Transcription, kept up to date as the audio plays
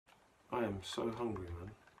I am so hungry,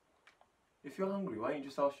 man. If you're hungry, why don't you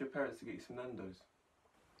just ask your parents to get you some Nando's?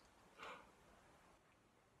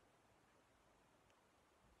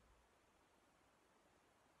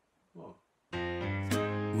 What?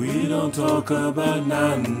 We don't talk about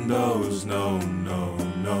Nando's, no, no,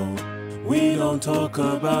 no. We don't talk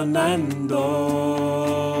about Nando's,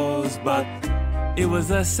 but it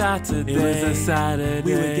was a Saturday.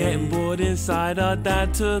 We were getting bored inside. Our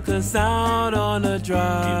dad took us out on a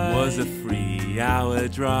drive. It was a 3-hour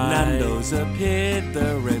drive. Nando's appeared.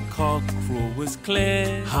 The red cockerel was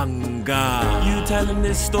clear. Hunger. You telling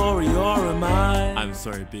this story or am I? I'm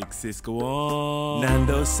sorry, big sis, go on.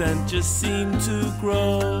 Nando's scent just seemed to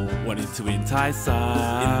grow. Wanted to entice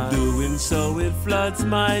us. In doing so, it floods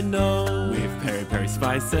my nose with peri-peri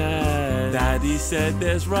spices. Daddy said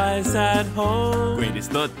there's rice at home. Great,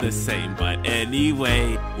 it's not the same, but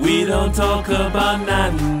anyway, we don't talk about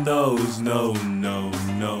Nando's, no, no,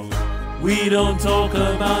 no. We don't talk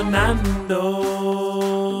about Nando's.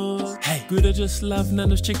 Hey, Gruda just loved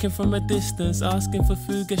Nando's chicken from a distance, asking for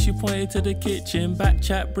food, guess you pointed to the kitchen. Back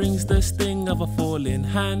chat brings the sting of a falling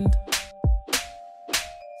hand.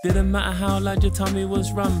 Didn't matter how loud your tummy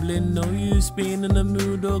was rumbling, no use being in the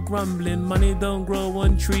mood or grumbling. Money don't grow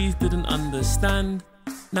on trees, didn't understand.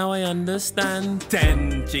 Now I understand.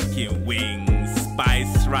 10 chicken wings,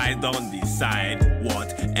 spice right on the side.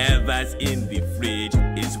 Whatever's in the fridge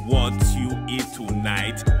is what you eat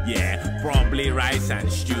tonight. Yeah, probably rice and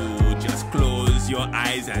stew. Just close your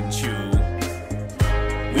eyes and chew.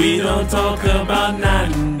 We don't talk about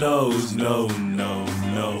Nando's, no, no,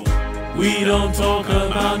 no. We don't talk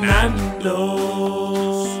about Nando's.